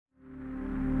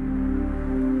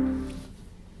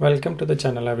Welcome to the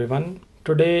channel everyone.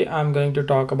 Today I'm going to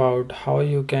talk about how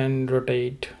you can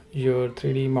rotate your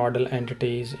 3D model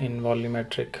entities in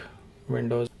volumetric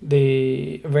windows.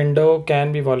 The window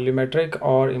can be volumetric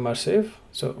or immersive.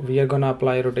 So we are going to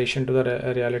apply rotation to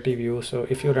the reality view. So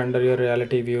if you render your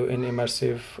reality view in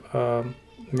immersive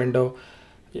window,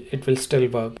 it will still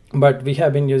work. But we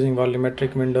have been using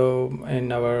volumetric window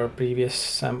in our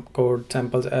previous code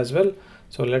samples as well.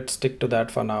 So let's stick to that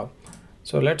for now.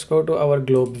 So let's go to our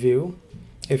globe view.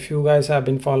 If you guys have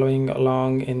been following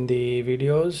along in the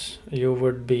videos, you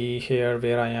would be here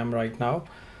where I am right now.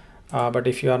 But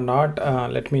if you are not,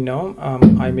 let me know.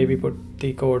 I maybe put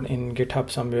the code in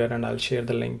GitHub somewhere and I'll share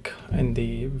the link in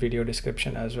the video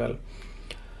description as well.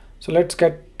 So let's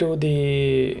get to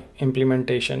the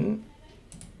implementation.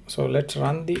 So let's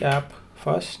run the app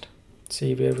first,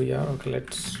 see where we are. Okay,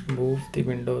 let's move the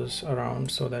windows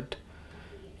around so that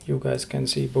you guys can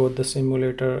see both the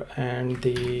simulator and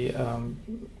the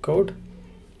code.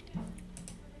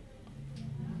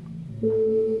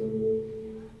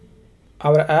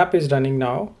 Our app is running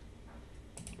now.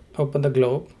 Open the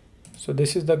globe. So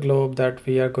this is the globe that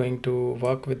we are going to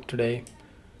work with today.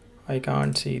 I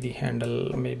can't see the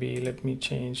handle. Maybe let me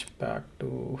change back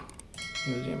to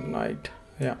museum night.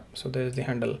 Yeah, so there's the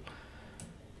handle.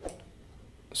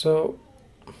 So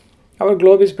our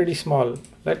globe is pretty small.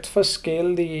 Let's first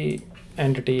scale the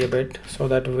entity a bit so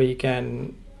that we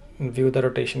can view the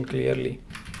rotation clearly.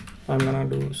 I'm gonna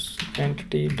do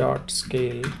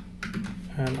entity.scale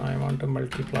and I want to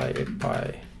multiply it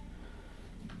by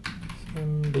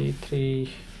MD3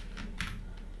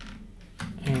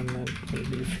 and then it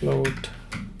will be float.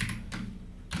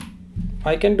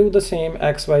 I can do the same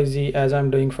XYZ as I'm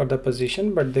doing for the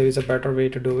position, but there is a better way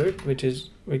to do it, which is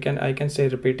I can say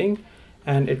repeating,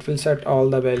 and it will set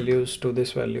all the values to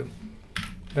this value.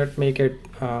 Let's make it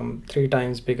 3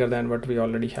 times bigger than what we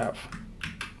already have.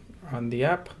 Run the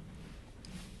app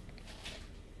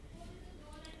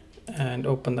and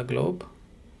open the globe.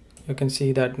 You can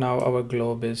see that now our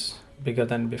globe is bigger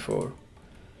than before.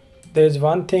 There's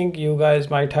one thing you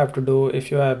guys might have to do if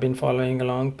you have been following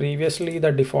along. Previously,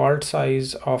 the default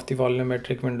size of the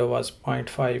volumetric window was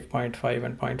 0.5, 0.5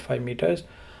 and 0.5 meters.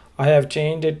 I have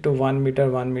changed it to 1 meter,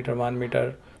 1 meter, 1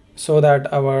 meter so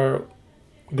that our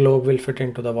globe will fit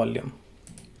into the volume.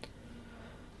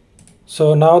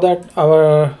 So now that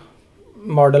our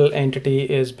model entity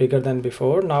is bigger than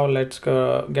before, now let's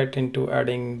get into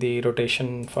adding the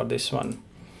rotation for this one.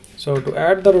 So to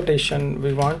add the rotation,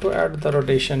 we want to add the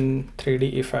rotation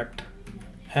 3D effect.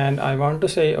 And I want to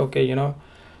say, okay,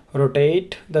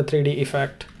 rotate the 3D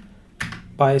effect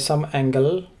by some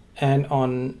angle and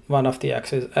on one of the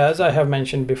axes. As I have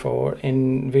mentioned before,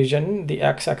 in Vision, the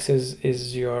x-axis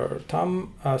is your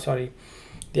thumb, the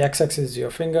x-axis is your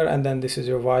finger, and then this is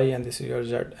your y and this is your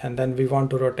z. And then we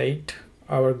want to rotate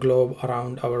our globe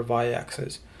around our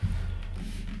y-axis.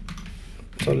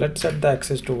 So let's set the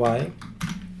axis to y.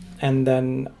 And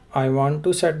then I want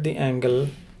to set the angle.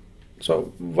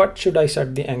 So what should I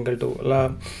set the angle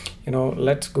to?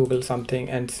 Let's Google something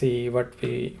and see what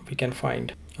we can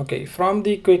find. Okay, from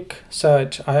the quick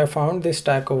search, I have found this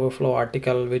Stack Overflow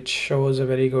article which shows a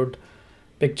very good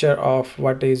picture of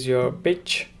what is your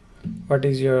pitch, what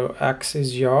is your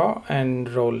axis yaw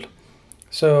and roll.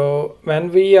 So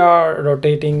when we are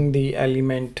rotating the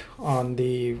element on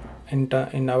the,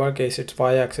 in our case it's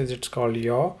y-axis, it's called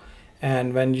yaw.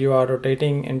 And when you are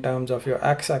rotating in terms of your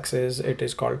x-axis, it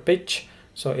is called pitch.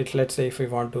 So let's say if we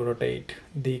want to rotate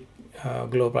the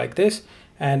globe like this,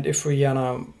 and if we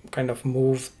kind of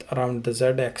move around the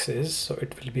z-axis, so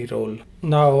it will be roll.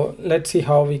 Now let's see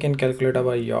how we can calculate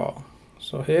our yaw.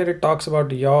 So here it talks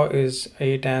about yaw is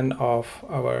a tan of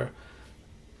our,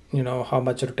 how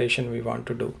much rotation we want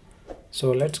to do.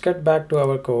 So let's get back to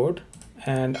our code,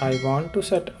 and I want to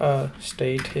set a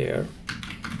state here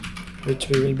which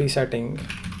we will be setting.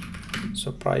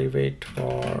 So private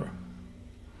for,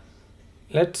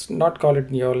 let's not call it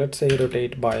yaw, let's say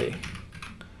rotate by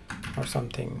or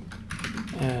something,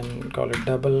 and call it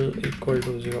double equal to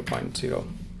 0.0.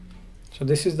 So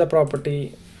this is the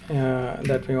property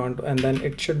that we want to, and then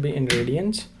it should be in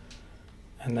radians,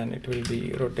 and then it will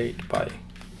be rotate by,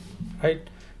 right?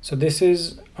 So this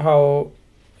is how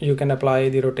you can apply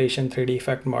the rotation 3D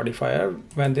effect modifier.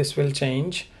 When this will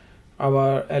change,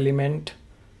 our element,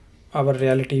 our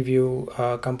reality view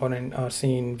component or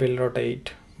scene will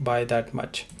rotate by that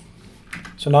much.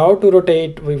 So now to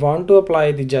rotate, we want to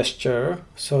apply the gesture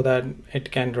so that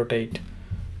it can rotate.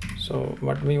 So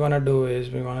what we want to do is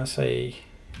we want to say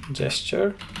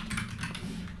gesture,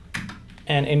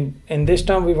 and in this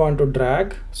term we want to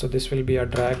drag. So this will be a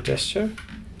drag gesture,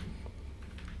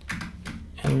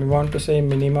 and we want to say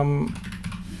minimum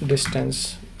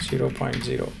distance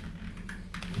 0.0.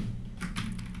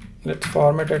 Let's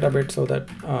format it a bit so that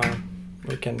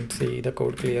we can see the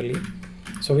code clearly.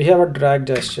 So we have a drag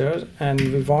gesture, and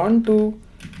we want to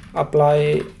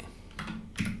apply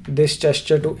this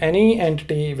gesture to any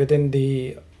entity within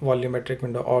the volumetric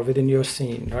window or within your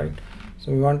scene, right?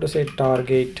 So we want to say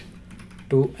target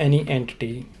to any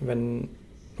entity when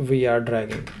we are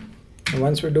dragging. And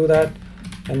once we do that,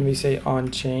 then we say on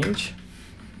change,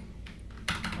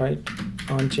 right?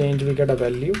 On change we get a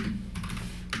value.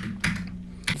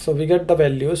 So we get the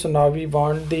value. So now we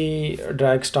want the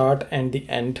drag start and the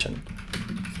end.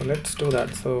 So let's do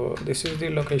that. So this is the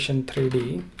location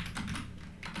 3D,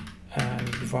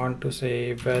 and we want to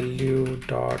say value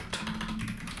dot,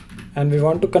 and we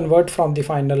want to convert from the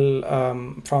final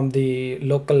from the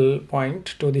local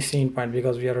point to the scene point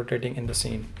because we are rotating in the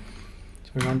scene.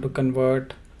 So we want to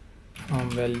convert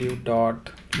from value dot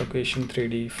location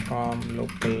 3D from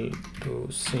local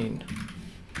to scene.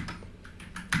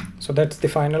 So that's the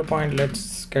final point.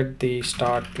 Let's get the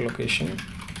start location,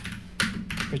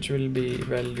 which will be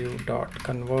value dot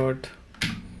convert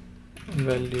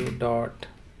value dot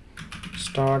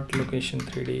start location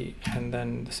 3D, and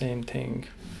then the same thing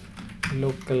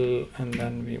local, and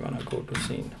then we want to go to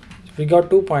scene. So we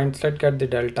got 2 points. Let's get the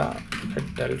delta.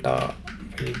 Let delta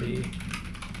will be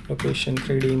location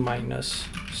 3D minus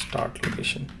start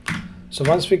location. So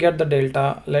once we get the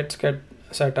delta, let's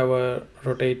set our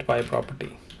rotate by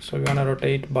property. So we want to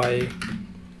rotate by,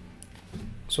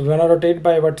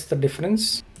 what's the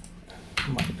difference?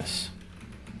 Minus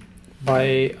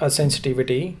by a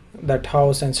sensitivity, that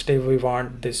how sensitive we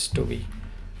want this to be.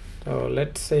 So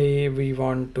let's say we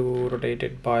want to rotate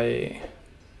it by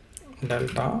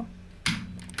delta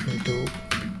into,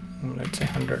 let's say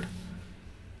 100,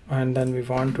 and then we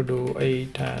want to do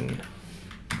 8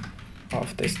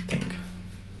 of this thing,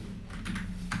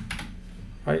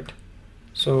 right?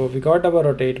 So we got our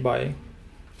rotate by.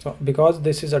 So because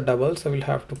this is a double, so we'll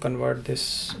have to convert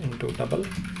this into double.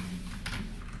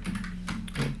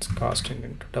 It's casting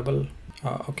into double.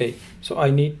 Okay, so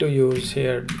I need to use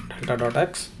here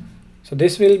delta.x. So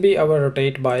this will be our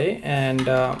rotate by, and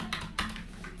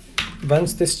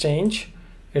once this change,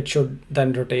 it should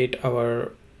then rotate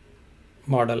our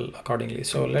model accordingly.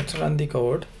 So let's run the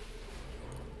code.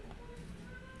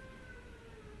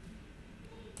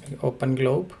 Open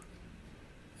globe,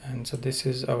 and so this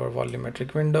is our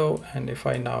volumetric window, and if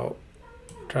I now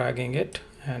dragging it,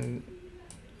 and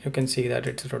you can see that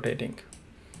it's rotating,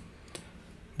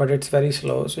 but it's very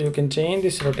slow. So you can change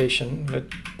this rotation.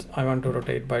 I want to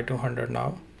rotate by 200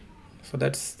 now. So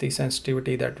that's the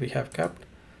sensitivity that we have kept.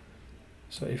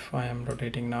 So if I am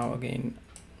rotating now again,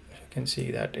 you can see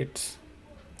that it's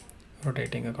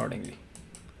rotating accordingly.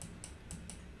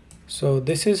 So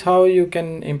this is how you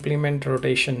can implement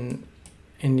rotation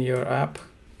in your app.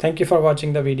 Thank you for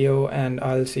watching the video, and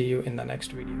I'll see you in the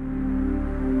next video.